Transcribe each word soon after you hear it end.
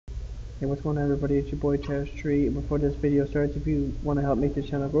Hey, what's going on, everybody? It's your boy Terrace Tree. And before this video starts, if you want to help make this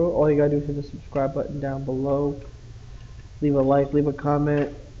channel grow, all you gotta do is hit the subscribe button down below, leave a like, leave a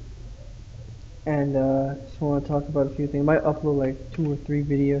comment, and just want to talk about a few things. I might upload like 2 or 3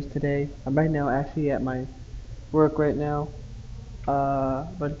 videos today. I'm right now actually at my work right now.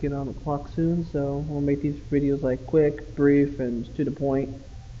 About to get on the clock soon, so we'll make these videos like quick, brief, and to the point.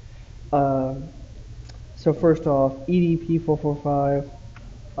 So first off, Edp445.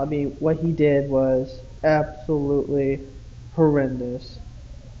 I mean, what he did was absolutely horrendous.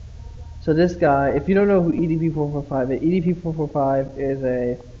 So this guy, if you don't know who Edp445 is, Edp445 is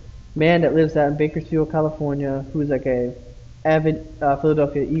a man that lives out in Bakersfield, California, who's like a avid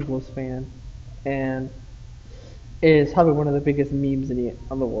Philadelphia Eagles fan, and is probably one of the biggest memes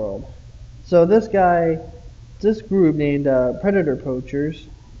on the world. So this group named Predator Poachers,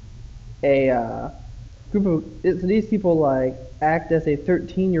 a group of so these people like act as a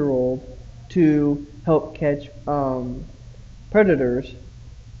 13-year-old to help catch predators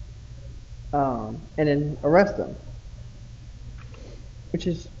and then arrest them, which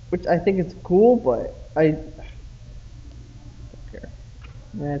I think is cool, but I don't care.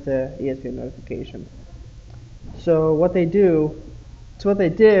 That's a ESPN notification. So what they did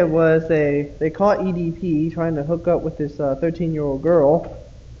was they caught EDP trying to hook up with this 13-year-old girl.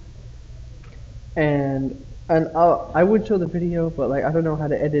 And I would show the video, but like I don't know how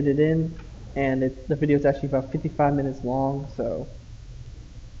to edit it in, and the video is actually about 55 minutes long, so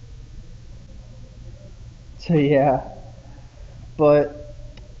yeah. But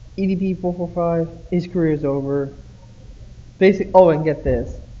EDP445, his career is over. Oh, and get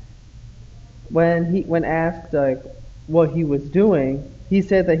this: when asked like what he was doing, he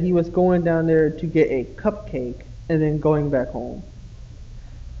said that he was going down there to get a cupcake and then going back home.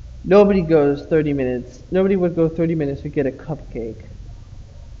 Nobody goes 30 minutes. Nobody would go 30 minutes to get a cupcake.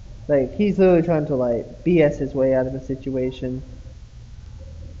 Like, he's literally trying to, like, BS his way out of a situation.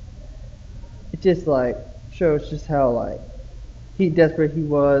 It just, like, shows just how, like, desperate he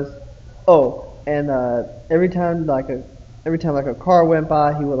was. Oh, and every time a car went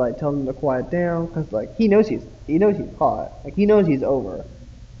by, he would, like, tell them to quiet down. Because, like, he knows he's caught. Like, he knows he's over.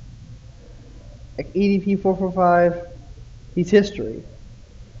 Like, EDP445, he's history.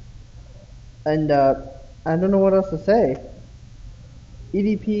 And I don't know what else to say.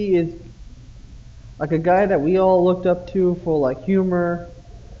 EDP is like a guy that we all looked up to for like humor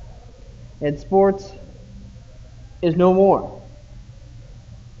and sports is no more.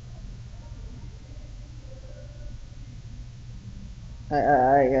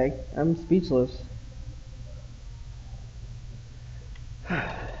 I'm speechless.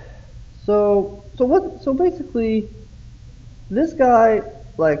 So basically, this guy,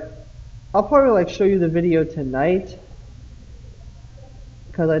 like, I'll probably like show you the video tonight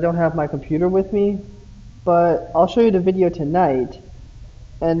because I don't have my computer with me, but I'll show you the video tonight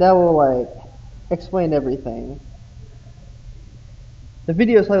and that will like explain everything. The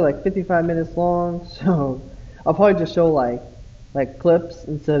video is probably like 55 minutes long, so I'll probably just show like clips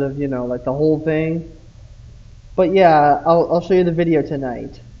instead of, you know, like the whole thing. But yeah, I'll show you the video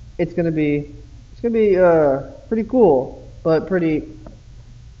tonight. It's gonna be pretty cool, but pretty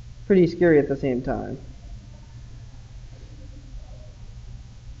scary at the same time.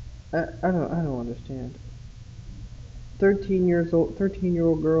 I don't understand.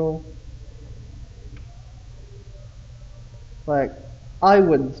 13-year-old girl. Like, I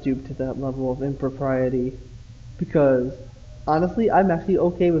wouldn't stoop to that level of impropriety because honestly, I'm actually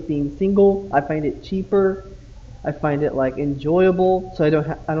okay with being single. I find it cheaper. I find it like enjoyable, so I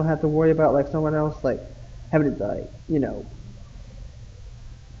don't have to worry about like someone else like having to like, you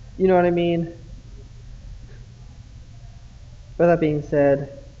know what I mean? With that being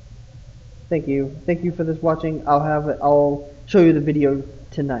said, thank you for this watching. I'll show you the video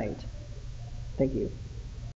tonight. Thank you.